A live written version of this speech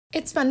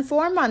It's been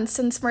 4 months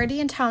since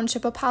Meridian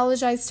Township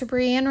apologized to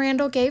Brianne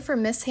Randall-Gay for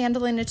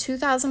mishandling a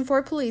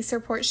 2004 police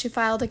report she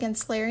filed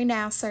against Larry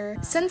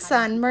Nassar. Since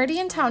then,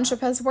 Meridian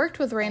Township has worked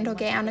with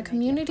Randall-Gay on a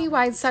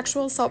community-wide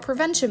sexual assault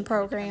prevention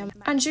program.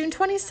 On June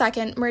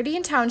 22nd,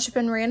 Meridian Township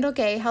and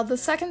Randall-Gay held the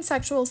second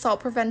Sexual Assault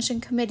Prevention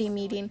Committee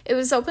meeting. It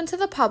was open to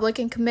the public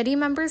and committee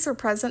members were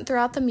present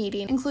throughout the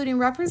meeting, including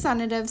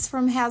representatives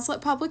from Hazlet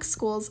Public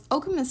Schools,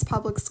 Okemos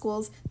Public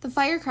Schools, the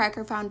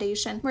Firecracker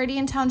Foundation,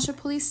 Meridian Township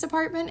Police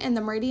Department, and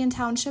the Meridian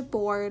Township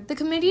Board. The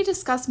committee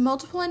discussed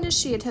multiple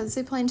initiatives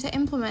they plan to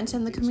implement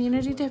in the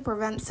community to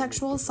prevent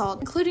sexual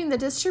assault, including the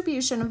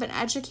distribution of an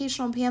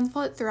educational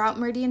pamphlet throughout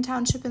Meridian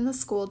Township and the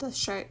school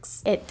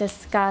districts. It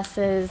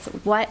discusses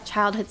what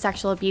childhood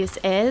sexual abuse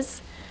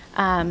is,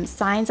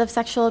 signs of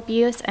sexual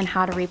abuse, and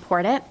how to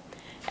report it.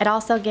 It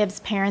also gives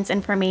parents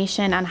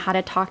information on how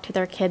to talk to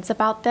their kids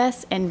about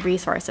this and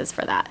resources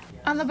for that.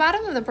 On the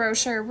bottom of the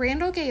brochure,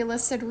 Randall-Gay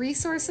listed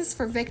resources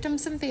for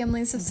victims and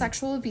families of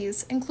sexual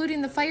abuse,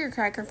 including the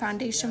Firecracker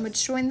Foundation,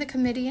 which joined the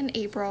committee in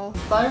April.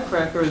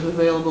 Firecracker is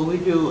available. We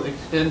do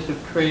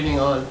extensive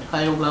training on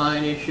Title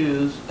IX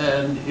issues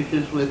and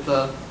issues with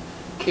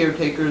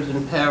caretakers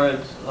and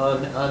parents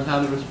on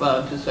how to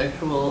respond to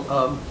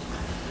sexual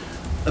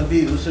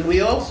abuse. And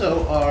we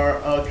also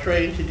are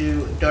trained to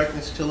do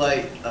Darkness to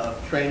Light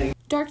training.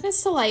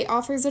 Darkness to Light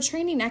offers a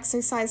training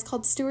exercise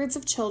called Stewards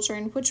of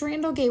Children, which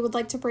Randall-Gay would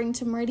like to bring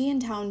to Meridian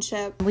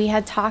Township. We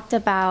had talked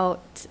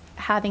about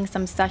having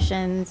some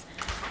sessions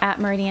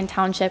at Meridian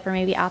Township or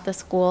maybe at the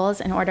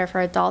schools in order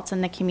for adults in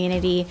the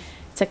community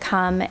to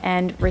come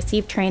and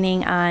receive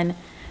training on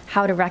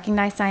how to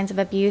recognize signs of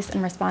abuse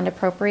and respond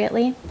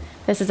appropriately.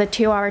 This is a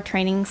 2-hour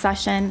training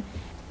session.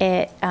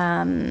 It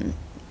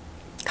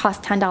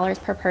costs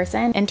 $10 per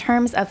person. In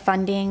terms of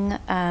funding,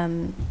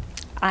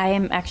 I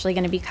am actually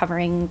going to be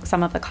covering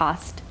some of the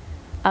cost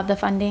of the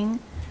funding.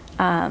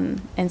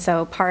 And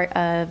so part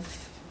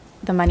of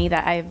the money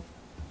that I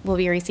will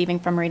be receiving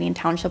from Meridian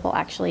Township will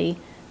actually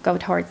go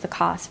towards the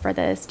cost for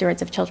the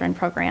Stewards of Children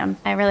program.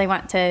 I really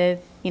want to,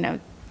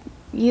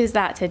 use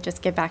that to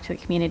just give back to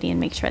the community and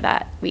make sure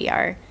that we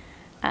are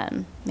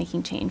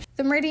making change.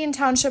 The Meridian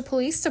Township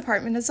Police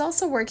Department is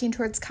also working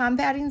towards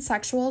combating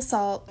sexual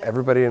assault.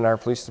 Everybody in our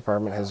police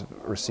department has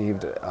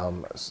received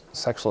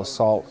sexual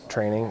assault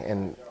training,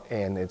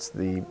 and it's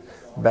the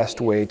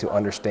best way to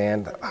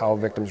understand how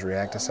victims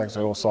react to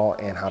sexual assault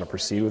and how to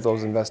proceed with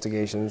those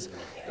investigations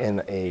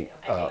in a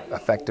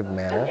effective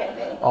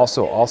manner.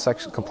 Also, all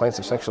complaints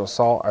of sexual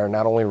assault are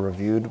not only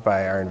reviewed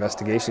by our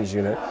investigations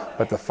unit,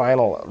 but the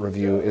final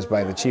review is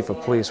by the chief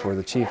of police, where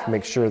the chief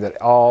makes sure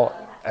that all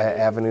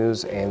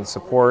avenues and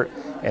support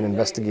and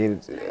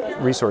investigative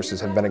resources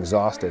have been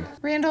exhausted.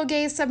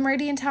 Randall-Gay said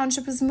Meridian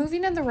Township is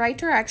moving in the right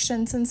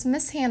direction since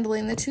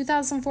mishandling the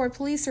 2004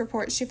 police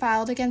report she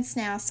filed against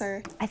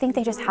Nassar. I think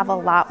they just have a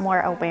lot more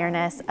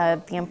awareness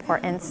of the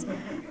importance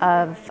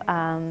of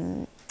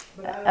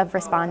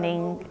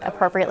responding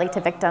appropriately to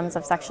victims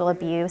of sexual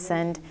abuse,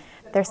 and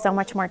there's so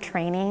much more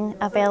training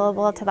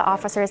available to the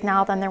officers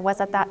now than there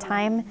was at that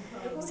time.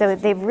 So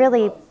they've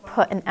really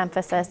put an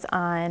emphasis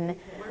on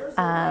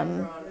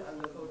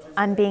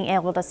being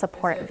able to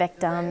support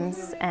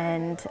victims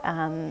and,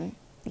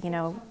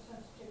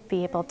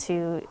 be able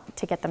to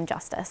get them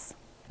justice.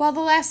 While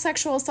the last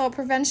Sexual Assault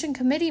Prevention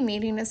Committee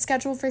meeting is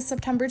scheduled for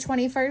September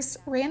 21st,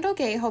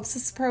 Randall-Gay hopes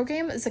this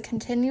program is a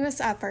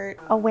continuous effort.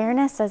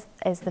 Awareness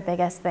is the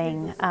biggest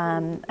thing.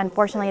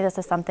 Unfortunately, this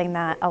is something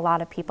that a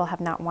lot of people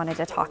have not wanted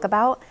to talk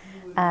about.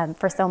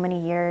 For so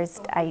many years,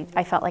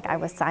 I felt like I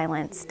was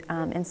silenced,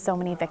 and so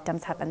many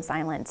victims have been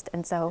silenced.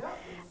 And so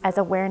as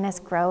awareness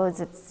grows,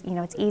 it's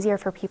easier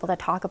for people to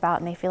talk about,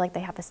 and they feel like they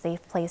have a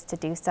safe place to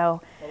do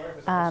so.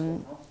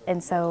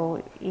 And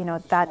so,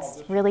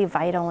 that's really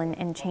vital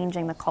in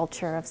changing the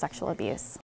culture of sexual abuse.